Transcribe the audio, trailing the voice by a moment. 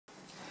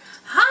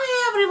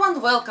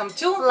everyone, welcome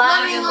to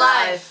Loving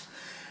Life.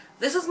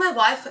 This is my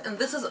wife and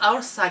this is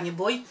our Sunny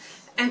boy,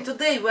 and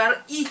today we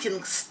are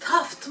eating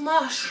stuffed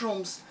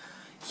mushrooms.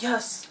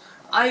 Yes,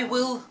 I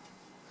will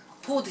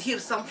put here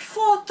some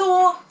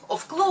photo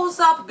of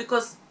close-up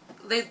because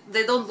they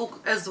don't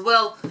look as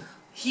well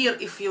here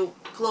if you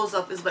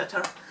close-up is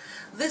better.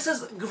 This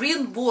is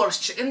green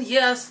borscht, and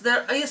yes,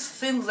 there is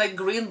things like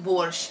green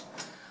borscht.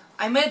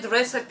 I made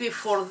recipe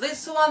for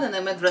this one and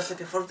I made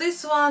recipe for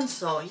this one,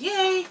 so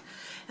yay!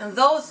 And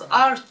those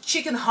are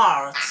chicken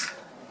hearts.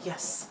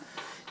 Yes,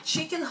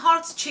 chicken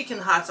hearts, chicken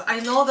hearts. I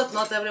know that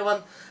not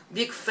everyone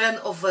big fan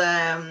of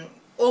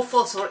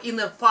offals or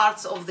inner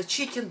parts of the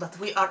chicken, but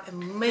we are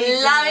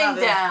amazing. Loving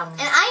them.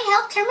 And I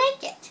helped her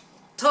make it.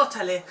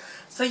 Totally.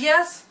 So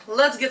yes,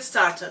 let's get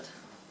started.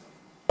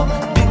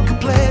 Pick a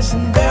place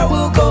and there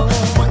we'll go.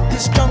 Work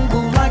this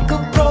jungle like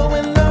a pro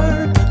and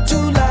learn to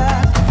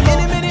laugh.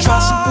 Try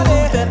some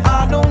food that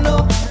I don't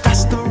know.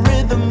 That's the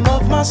rhythm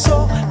of my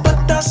soul.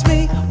 But that's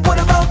me. What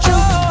about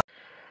you?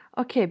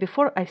 Okay,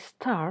 before I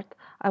start,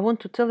 I want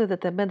to tell you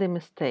that I made a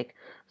mistake.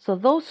 So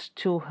those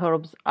two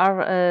herbs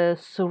are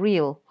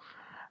surreal,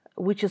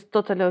 which is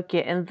totally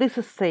okay, and this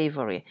is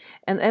savory.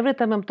 And every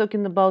time I'm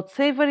talking about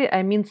savory,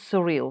 I mean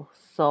surreal.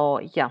 So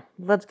yeah,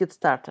 let's get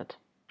started.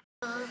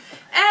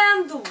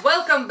 And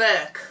welcome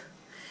back.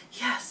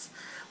 Yes,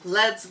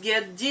 let's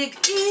get dig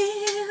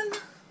in.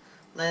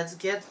 Let's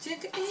get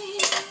dig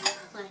in.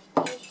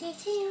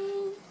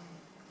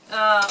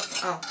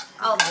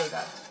 I'll do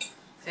that.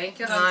 Thank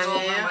you, Don't go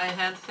honey. over my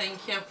head.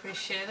 Thank you.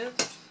 Appreciate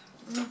it.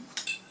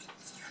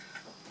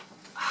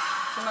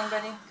 Come on,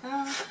 buddy.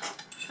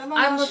 Come on.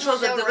 I'm not sure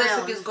that So the round.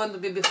 recipe is going to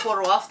be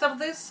before or after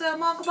this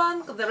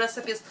mukbang, the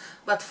recipes,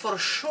 but for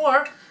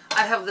sure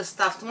I have the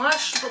stuffed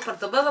mushroom,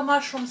 portobello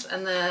mushrooms,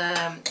 and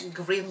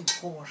green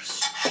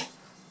borscht.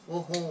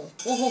 Woohoo!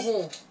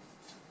 Woohoo!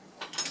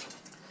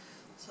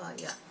 So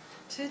yeah.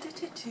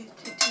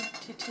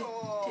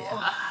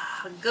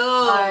 Ah,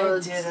 good. I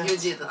did it. You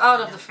did it.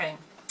 Out of the frame.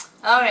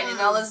 Alrighty,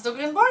 now let's do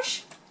green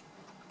borscht.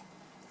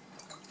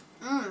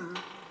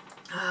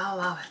 I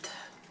love it.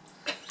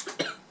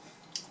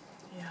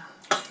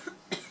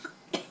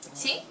 Yeah.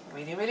 See?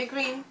 Really, really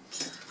green.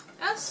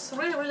 Yes,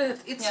 really, really.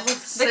 It's Yeah.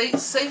 with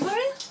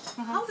savory?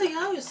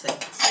 How you say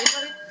it?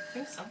 Savory? I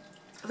think so.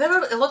 There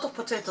are a lot of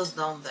potatoes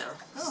down there,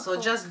 Oh, so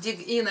cool. just dig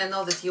in. I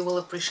know that you will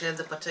appreciate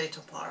the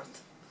potato part.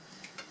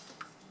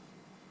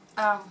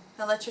 I'll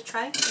let you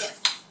try. Yes.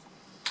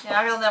 Yeah,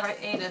 Ariel never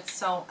ate it,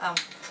 so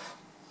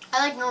I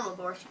like normal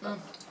borscht.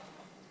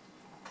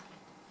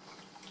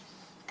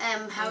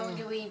 How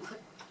do we put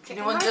chicken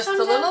you want hearts just on a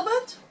top? little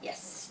bit?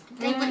 Yes.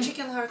 They put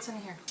chicken hearts in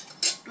here.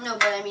 No,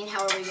 but I mean,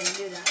 how are we going to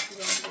do that?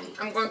 Then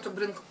I'm going to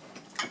bring,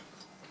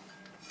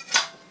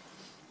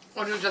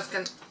 or you just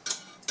can.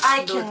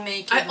 I do can it.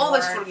 make it. I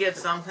always more. forget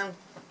something.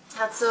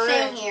 That's Same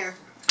alright. here.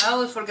 I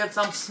always forget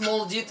some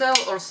small detail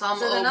or some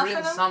Is it or enough bring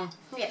for them? some.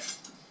 Yes.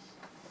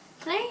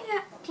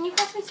 Can you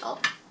pass me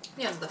salt?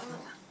 Yes,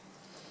 definitely.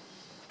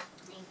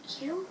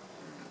 Thank you.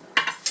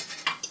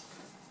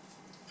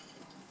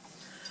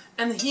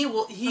 And he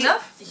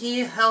Enough? he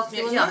helped me.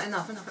 You want Yeah,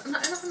 enough?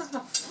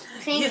 enough.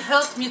 Thank He you.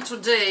 helped me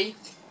today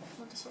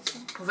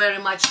very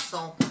much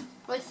so.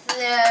 With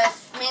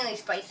mainly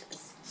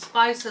spices.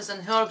 Spices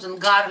and herbs and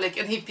garlic,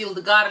 and he peeled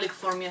the garlic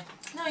for me.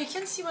 No, you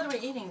can't see what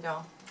we're eating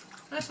though.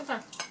 That's okay.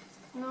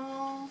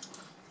 No.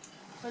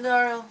 But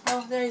Ariel,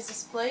 oh, there is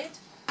this plate.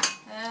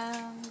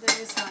 And there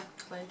is my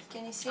plate.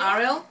 Can you see it?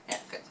 Ariel, Yeah,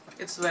 good.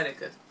 it's very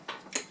good.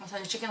 I'll tell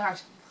you, chicken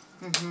heart.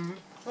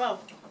 Wow.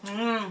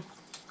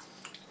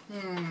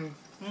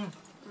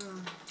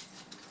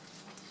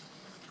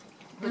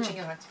 Good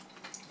chicken heart.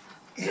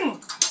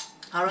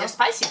 Ariel, They're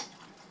spicy.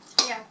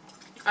 Yeah.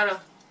 Ariel,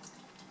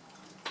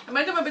 I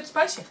made them a bit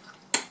spicy.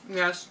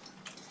 yes.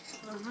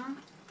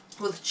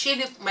 With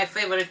chili, my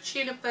favorite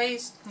chili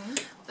paste.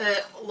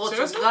 Lots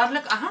Seriously? of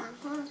garlic.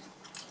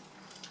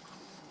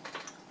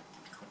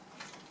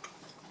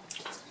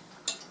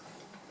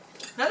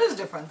 That is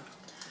different.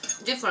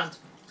 Different,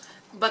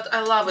 but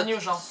I love it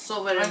Unusual.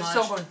 so very It's much.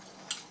 so good.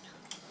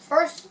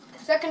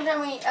 Second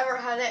time we ever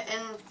had it,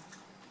 and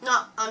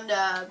not on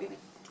the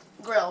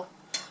grill.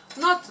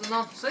 Not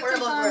second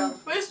Portable time. grill.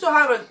 We used to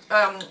have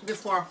it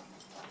Before.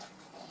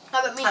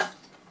 How about me?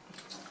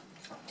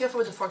 careful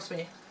with the fork,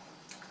 sweetie.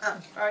 Oh,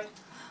 sorry.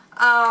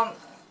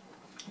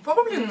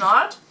 Probably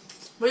not.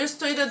 We used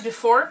to eat it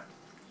before.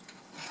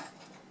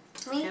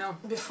 Me? Yeah.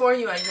 Before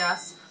you, I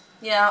guess.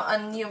 Yeah,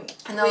 and you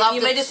I loved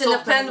you it made it in a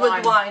soaked in pan with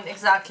wine. wine,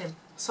 exactly.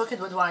 Soak it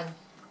with wine.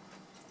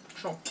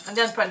 Sure. And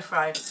then pan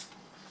fried.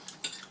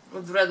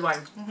 With red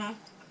wine.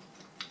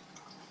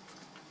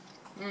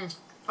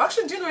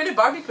 Actually, didn't really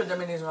barbecue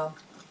them in Israel.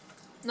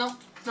 No.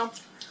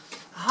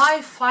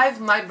 High five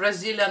my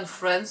Brazilian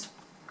friends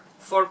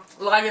for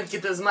loving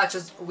it as much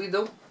as we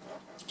do.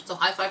 So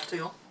high five to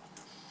you.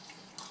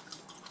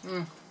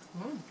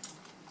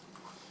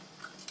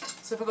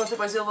 So if we go to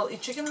Brazil, we'll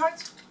eat chicken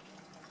hearts?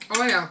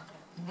 Oh yeah.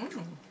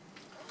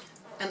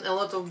 And a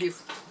lot of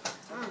beef.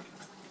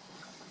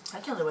 I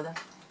can live with that.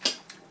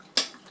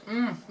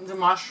 The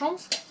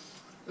mushrooms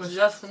It's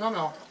just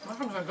phenomenal.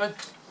 Mushrooms are good.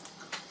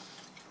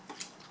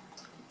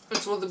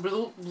 It's with the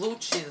blue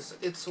cheese.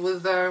 It's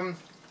with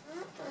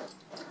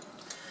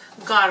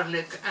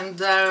garlic and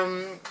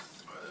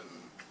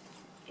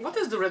what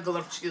is the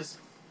regular cheese?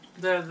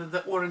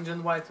 The orange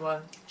and white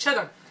one.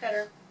 Cheddar.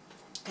 Cheddar.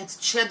 It's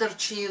cheddar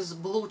cheese,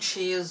 blue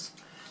cheese.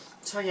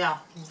 So yeah,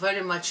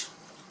 very much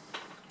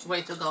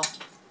way to go.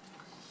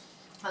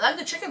 I like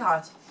the chicken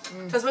heart.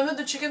 Because when we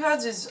do chicken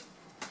hearts,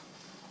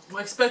 we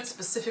expect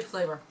specific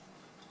flavor.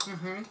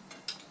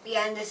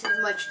 Yeah, and this is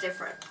much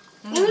different.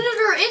 Even though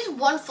there is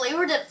one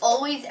flavor that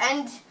always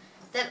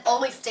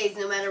stays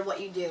no matter what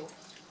you do.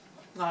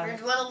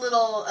 There's one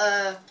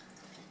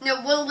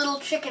little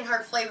chicken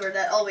heart flavor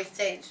that always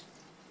stays,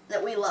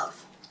 that we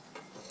love.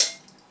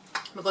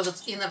 Because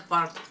it's inner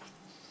part.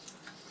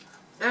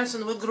 Yes,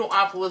 and we grew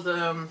up with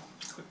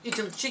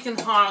eating chicken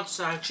hearts,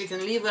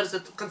 chicken livers,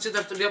 that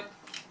considered to be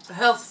a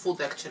health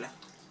food actually.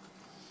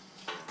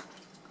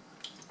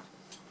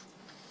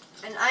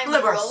 And I'm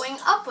Livers. growing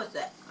up with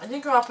it. I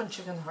didn't grow up on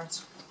chicken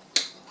hearts.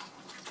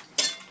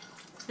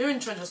 You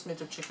introduced me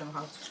to chicken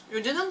hearts.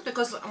 You didn't?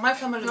 Because my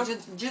family did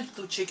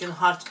do chicken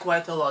hearts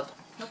quite a lot.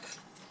 Nope.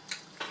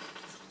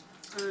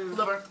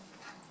 Liver.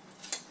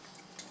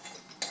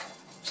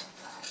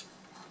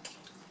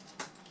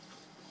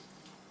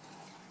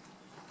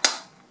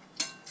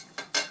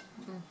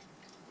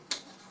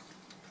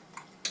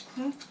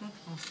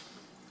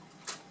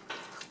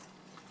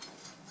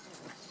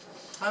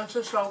 That's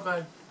just so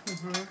good.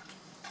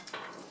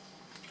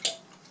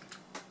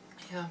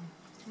 Yeah.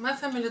 My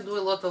family do a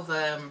lot of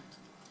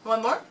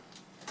One more?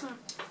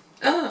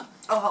 I'll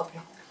help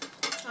you.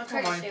 I'll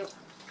try Come to on.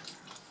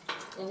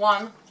 see.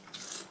 one.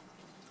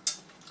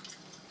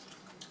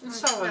 It's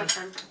Sorry. not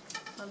fun.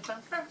 One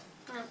time.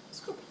 Sure.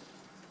 Scoop.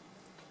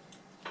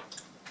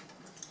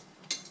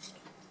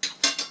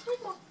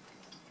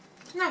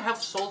 Can I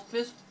have salt,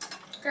 please?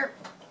 Sure.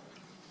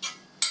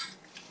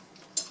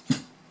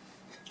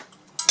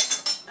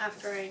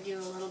 After I do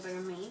a little bit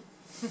of meat.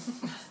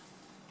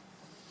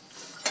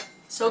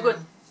 So good.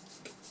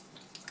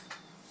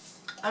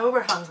 And we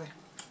were hungry.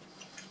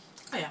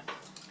 Oh yeah.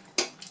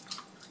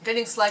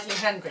 Getting slightly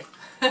hungry.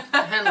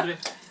 Hungry.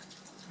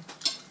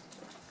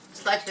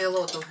 Slightly a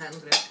lot of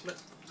hungry, but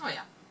oh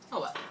yeah. Oh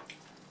well.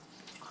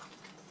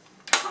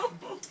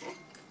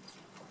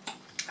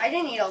 I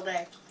didn't eat all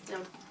day. No.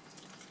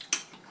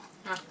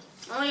 Ah,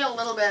 Only a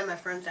little bit at my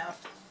friend's house.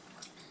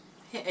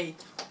 he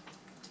ate.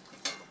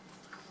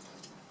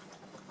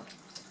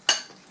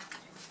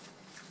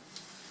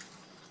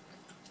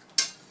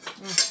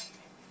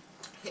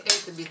 He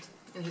ate a bit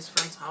in his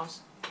friend's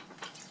house.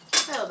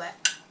 A little bit.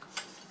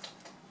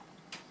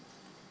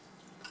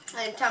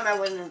 At the time I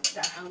wasn't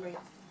that hungry.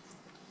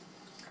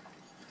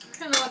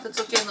 You know what? It's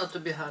okay not to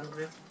be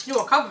hungry. You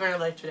woke up very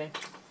late today,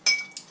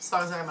 as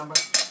far as I remember.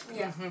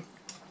 Yeah.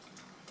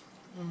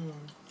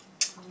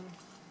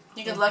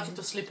 You get lucky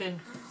to sleep in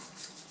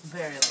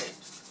very late.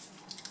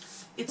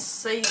 It's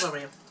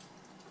savory.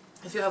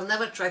 If you have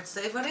never tried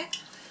savory,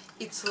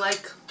 it's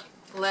like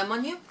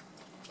lemony.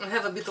 I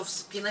have a bit of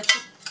spinach.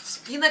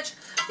 Spinach.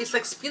 It's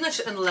like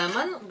spinach and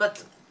lemon,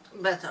 but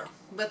better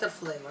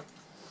flavor.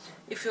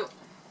 If you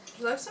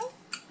You like so?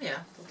 yeah,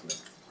 totally.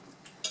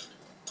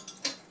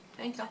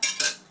 Thank you.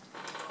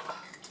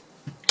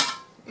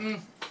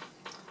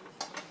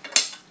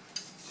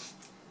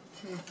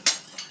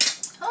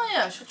 Oh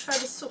yeah, I should try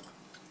the soup.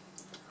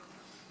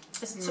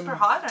 Is it super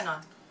hot or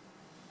not?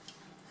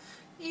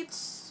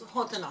 It's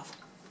hot enough.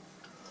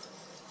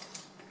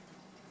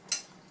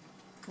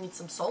 Need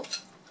some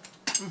salt?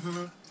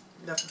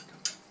 Definitely.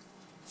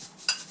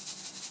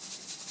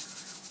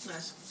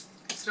 Nice.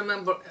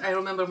 I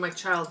remember my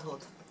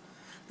childhood.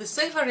 The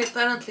savory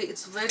apparently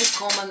it's very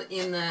common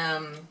in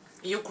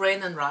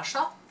Ukraine and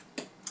Russia,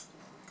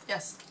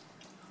 Yes.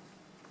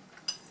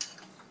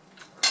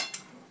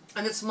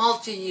 and it's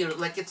multi-year.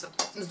 Like it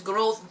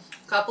grows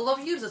couple of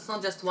years. It's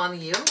not just 1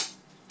 year.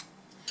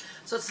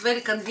 So it's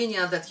very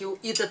convenient that you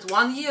eat it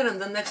 1 year and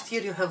the next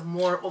year you have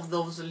more of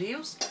those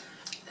leaves.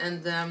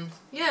 And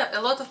yeah,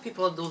 a lot of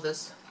people do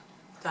this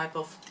type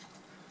of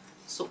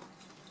soup.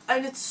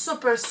 And it's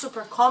super,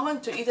 super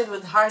common to eat it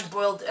with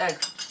hard-boiled egg.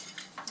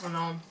 You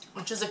know,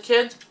 Which as a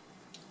kid,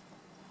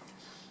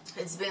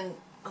 I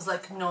was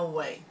like, no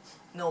way,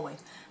 no way.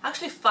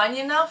 Actually, funny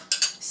enough,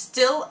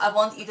 still I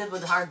won't eat it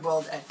with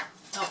hard-boiled egg.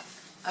 no.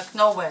 Like,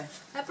 no way.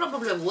 I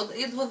probably would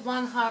eat with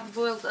one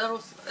hard-boiled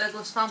egg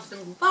or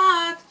something,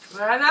 but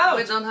Run out.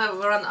 we don't have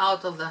run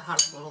out of the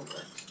hard-boiled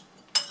egg.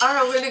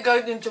 I really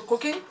got into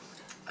cooking,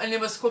 and he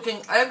was cooking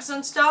eggs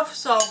and stuff,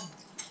 so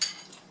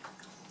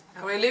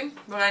really,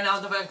 we ran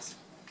out of eggs.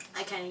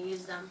 I kind of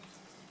use them.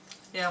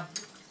 Yeah.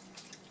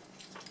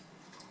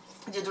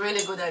 He did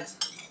really good eggs.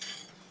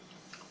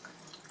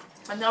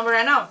 And now we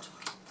ran out.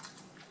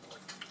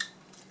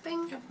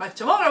 Bing. But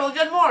tomorrow we'll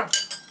get more.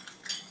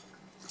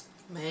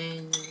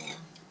 Many more.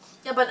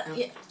 Yeah, but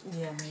yeah,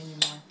 maybe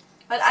more.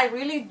 But I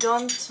really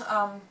don't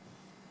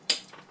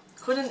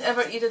couldn't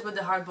ever eat it with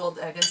the hard-boiled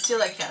egg, and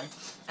still I can.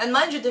 And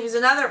mind you, there is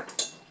another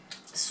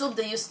soup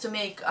they used to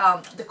make,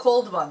 the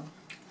cold one.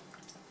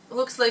 It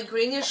looks like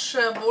greenish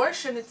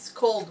borscht and it's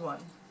cold one.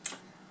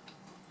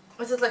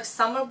 Was it like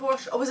summer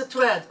borscht? Or was it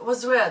red? It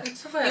was red.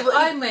 It's red.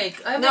 I I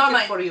make Never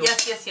mind. it for you.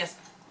 Yes, yes, yes.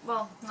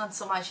 Well, not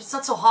so much. It's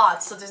not so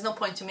hot, so there's no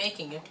point to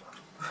making it.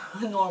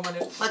 Normally.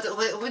 But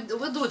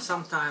we do it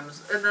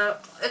sometimes. And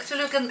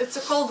actually you can... It's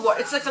a cold borscht.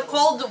 It's like a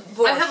cold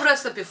borscht. I have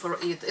recipe for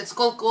it. It's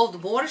called cold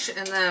borscht,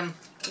 and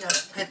Yeah.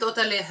 I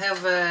totally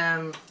have...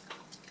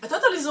 I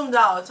totally zoomed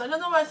out. I don't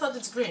know why I thought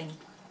it's green.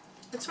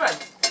 It's red.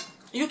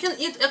 You can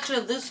eat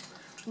actually this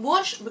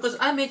borscht, because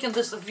I'm making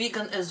this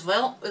vegan as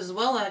well.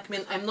 I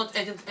mean, I'm not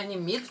adding any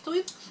meat to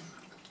it.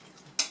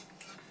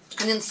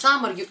 And in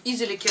summer you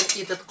easily can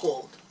eat it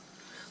cold.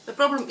 The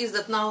problem is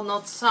that now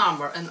not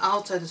summer and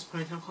outside is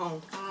pretty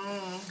cold.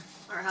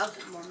 Our house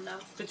is warm now.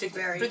 Pretty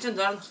Very.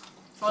 darn.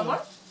 One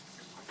more?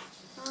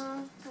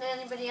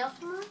 Anybody else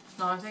want?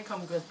 No, I think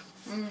I'm good.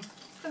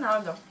 For now,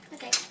 though.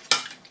 Okay.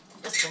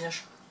 Just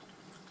finish.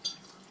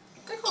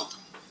 Okay, cool.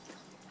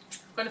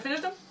 Gonna finish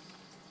them?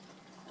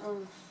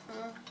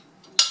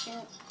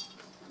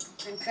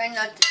 I'm trying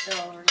not to spill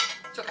over.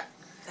 It's okay.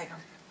 Take them.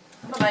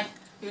 Bye-bye.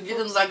 You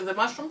didn't like the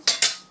mushrooms?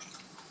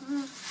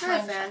 Not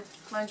a fan.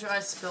 Mind you, I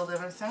spilled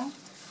everything.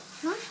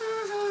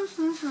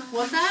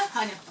 What's that,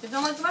 honey? You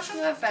don't like the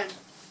mushroom? Not a fan.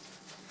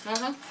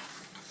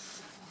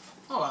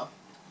 Oh well.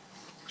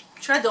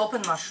 Try the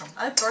open mushroom.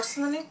 I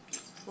personally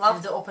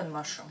love the open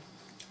mushroom.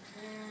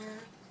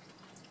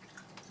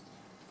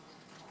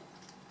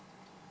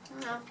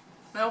 No.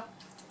 No?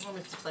 I'll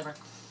mix the flavor.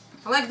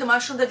 I like the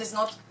mushroom that is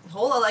not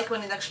whole. I like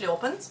when it actually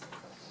opens.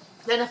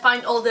 Then I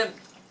find all the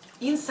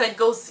inside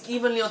goes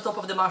evenly on top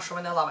of the mushroom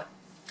and I love it.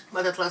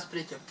 But it less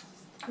pretty.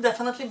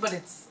 Definitely, but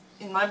it's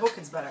in my book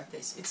it's better.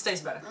 It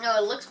tastes better. No,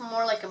 it looks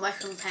more like a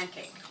mushroom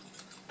pancake.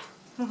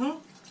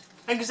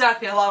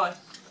 Exactly, I love it.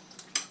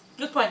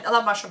 Good point. I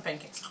love mushroom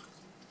pancakes.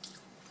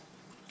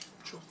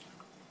 True.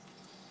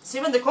 So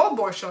even the cold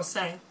borscht I was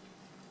saying,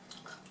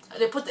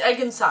 they put the egg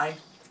inside.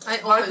 I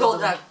always Hard-boiled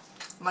do. egg.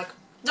 I'm like,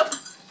 nope.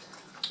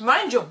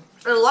 Mind you,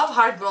 I love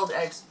hard-boiled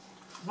eggs.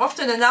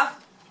 Often enough,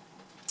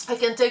 I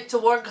can take to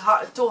work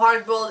two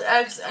hard-boiled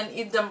eggs and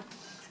eat them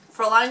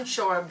for lunch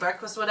or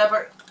breakfast,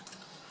 whatever.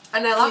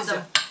 And I love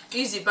them.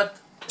 Easy, but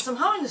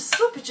somehow in the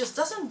soup it just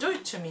doesn't do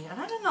it to me. And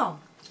I don't know.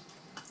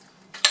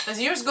 As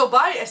years go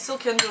by, I still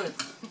can't do it.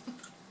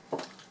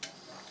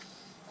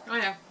 Oh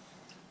yeah.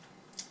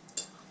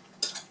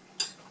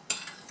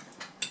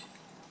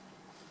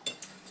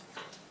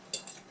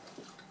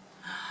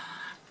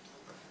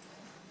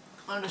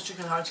 Oh, those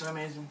chicken hearts are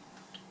amazing.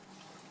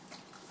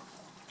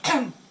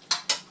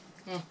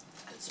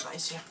 It's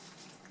spicy.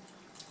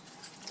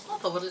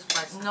 Not overly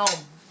spicy. No.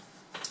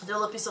 The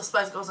little piece of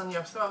spice goes on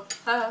your throat.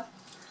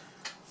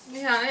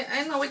 Yeah,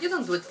 I know we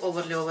didn't do it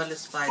overly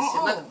spicy,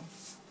 Oh. but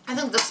I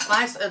think the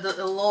spice added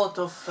a lot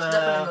of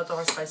Definitely not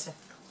over spicy.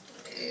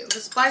 the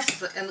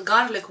spice and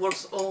garlic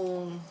works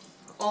all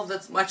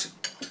that much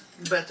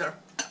better.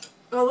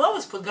 Well, we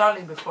always put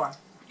garlic before.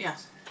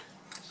 Yes.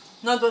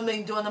 Not when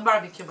we do on a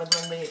barbecue, but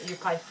when you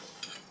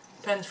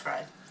pan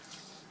fry.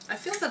 I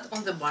feel that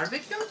on the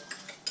barbecue,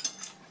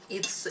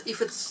 if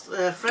it's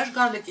fresh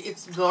garlic, it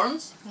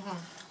burns.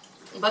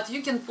 But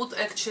you can put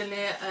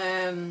actually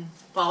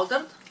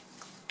powdered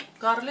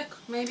garlic,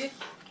 maybe.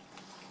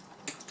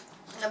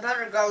 The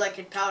powdered garlic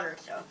is powder,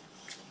 so.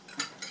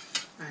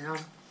 I know.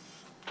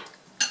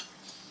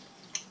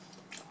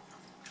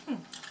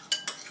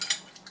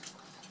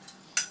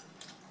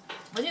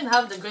 We didn't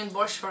have the green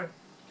borscht for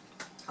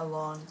a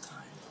long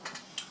time.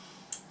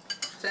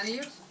 10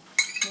 years?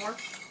 More?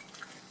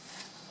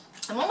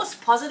 I'm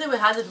almost positive we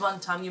had it one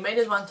time. You made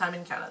it one time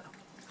in Canada.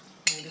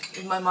 Maybe.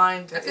 In my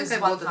mind, I it think is I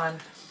one bought it. time.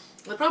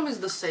 The problem is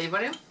the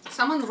savory.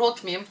 Someone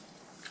wrote me,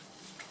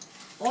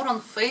 or on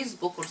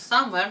Facebook or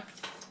somewhere,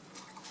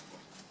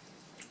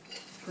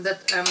 that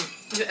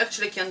you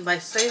actually can buy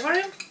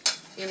savory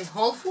in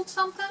Whole Foods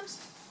sometimes.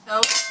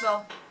 Oh,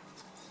 well,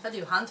 how do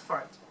you hunt for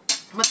it?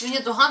 But we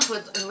need to hunt for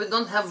it, and we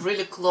don't have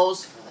really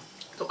close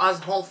to us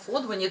Whole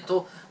Food. We need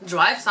to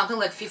drive something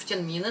like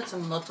 15 minutes,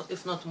 and not,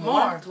 if not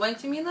more,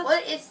 20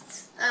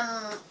 minutes.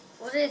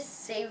 What is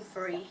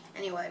savory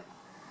anyway?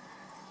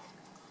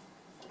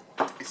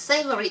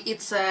 Savory,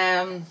 it's We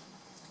have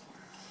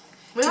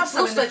it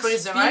some looks in the like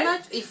freezer, spinach.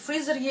 right? In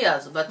freezer,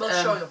 yes, but We'll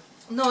show you.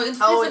 no, in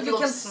How freezer it you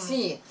can looks.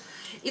 see.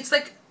 It's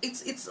like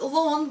it's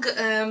long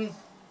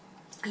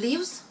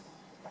leaves.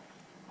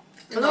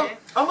 You know, Okay.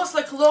 Almost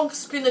like long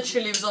spinach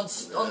leaves on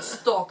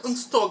stalks. on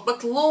stalk,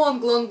 but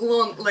long,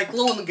 like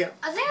longer.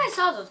 I think I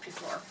saw those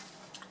before.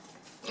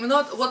 You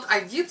know what I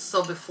did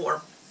so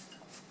before?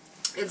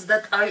 It's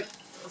that I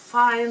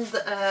find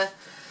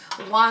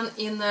one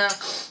in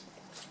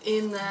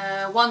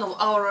one of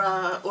our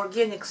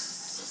organic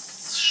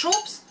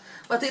shops,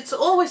 but it's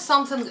always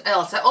something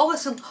else. I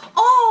always think,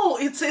 oh,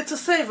 it's a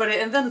savory,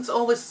 and then it's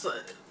always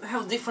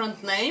have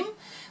different name.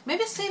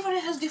 Maybe savory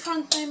has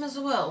different name as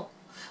well.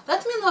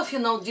 Let me know if you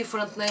know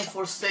different name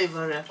for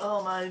savory.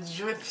 Oh my, it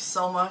drips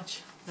so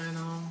much. I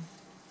know.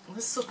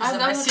 This soup is I'm a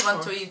not messy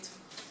one sure. to eat.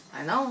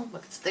 I know,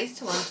 but it's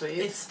tasty one to eat.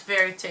 It's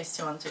very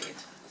tasty one to eat.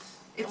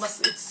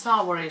 It's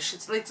sourish.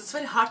 It's like it's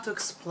very hard to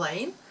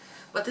explain,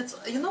 but it's,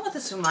 you know what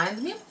this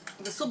reminds me?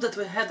 The soup that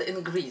we had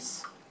in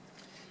Greece,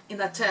 in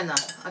Athens,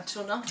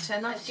 Athens,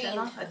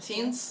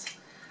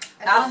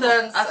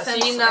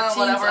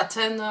 Whatever.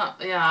 Athena.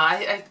 Yeah,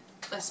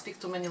 I speak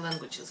too many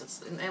languages.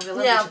 It's in every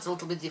language it's a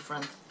little bit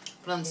different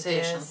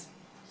pronunciation. It is.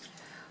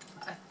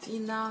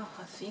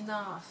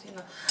 Athena.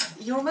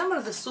 You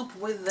remember the soup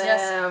with the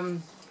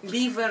Yes.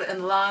 liver and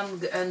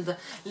lung and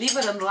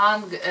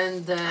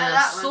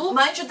soup?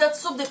 Mind you, that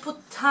soup they put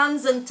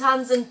tons and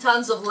tons and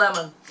tons of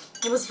lemon.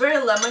 It was very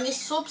lemony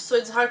soup, so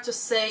it's hard to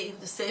say if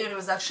the savory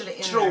was actually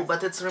in True, there.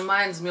 but it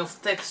reminds me of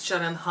texture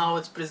and how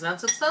it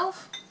presents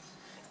itself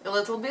a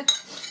little bit.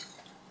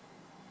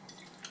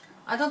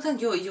 I don't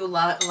think you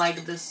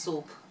like this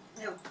soup.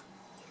 No.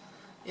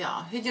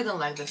 Yeah, he didn't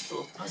like the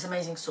soup. It was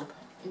amazing soup.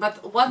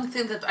 But one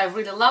thing that I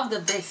really love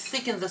that they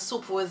thicken the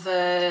soup with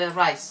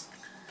rice.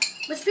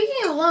 But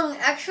speaking of lung,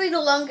 actually the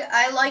lung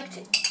I liked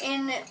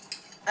in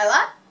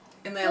Eilat.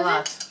 In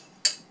Eilat.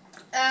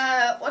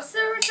 What's the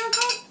restaurant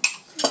called?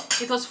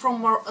 It was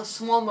from a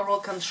small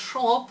Moroccan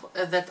shop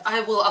that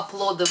I will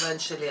upload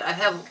eventually. I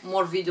have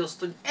more videos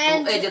to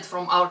edit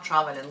from our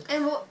traveling.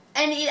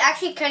 And it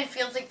actually kind of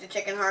feels like the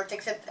chicken hearts,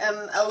 except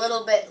a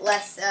little bit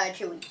less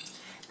chewy.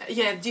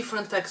 Yeah,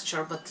 different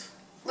texture, but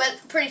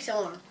pretty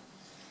similar.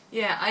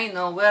 yeah, I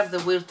know. We're the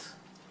weird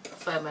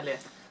family.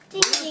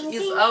 Ding, ding,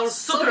 Is ding. our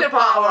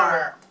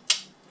superpower.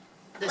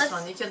 This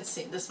one, you can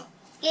see this one.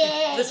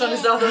 Yeah. This one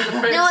is out of the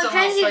frame No, I somehow.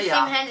 kind of do so the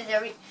yeah. same hand as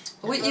every.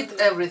 We eat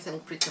everything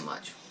pretty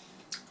much.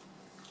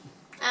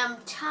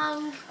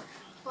 Tongue.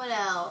 What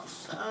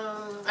else?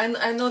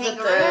 I know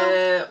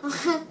that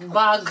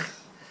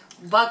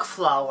bug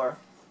flour.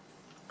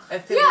 I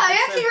think Yeah, I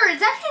it's actually heard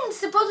it's actually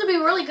supposed to be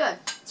really good.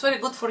 it's very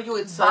good for you.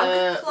 It's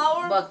Bug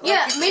flour?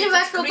 Yeah, made of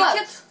actual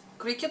bugs.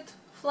 Cricket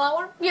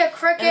flour. Yeah, And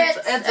crickets.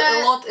 it adds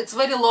a lot. It's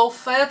very low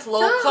fat,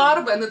 low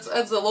carb, and it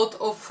adds a lot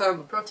of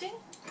Protein?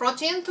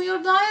 protein to your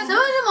diet. Some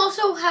of them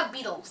also have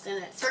beetles in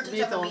it. Certain type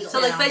of Beetles, beetles. So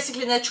like Yeah.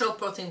 basically natural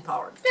protein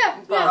powered. Yeah.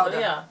 Powder,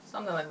 yeah,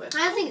 something like that. I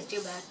don't think it's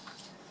too bad.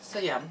 So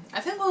yeah, I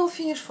think we'll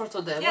finish for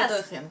today. Yes. What do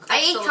you think? I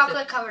ate Absolutely.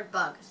 chocolate covered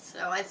bugs, so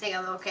I think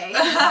I'm okay.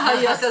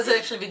 Yes, there's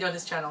actually a video on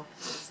this channel.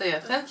 So yeah,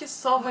 thank you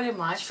so very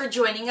much. For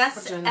joining us,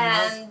 For joining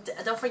us. and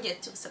don't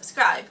forget to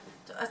subscribe,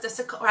 to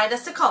write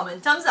us a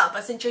comment, thumbs up,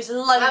 us enjoy live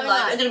Loving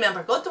live, life. and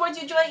remember, go towards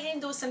your joy and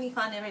do something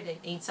fun every day.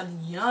 Eat something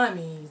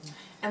yummy,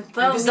 And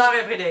tell me, bizarre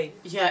every day.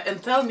 yeah,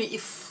 and tell me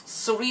if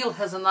surreal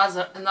has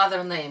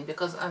another name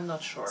because I'm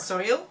not sure.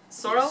 Surreal?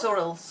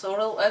 Sorrel?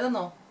 Sorrel. I don't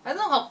know. I don't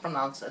know how to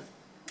pronounce it.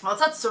 Well,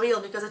 it's not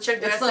surreal because I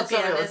checked the It's not recipe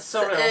and surreal, it's it's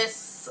surreal.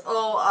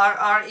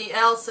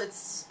 S-O-R-R-E-L, so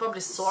it's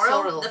probably sorrel.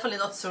 Sorrel. Definitely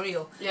not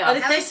surreal. Yeah. But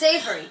it Have a tastes,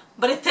 savory.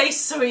 but it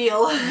tastes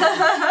surreal.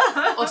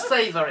 Or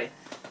savory.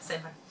 Same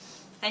here.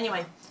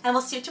 Anyway, and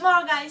we'll see you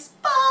tomorrow, guys.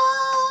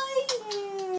 Bye!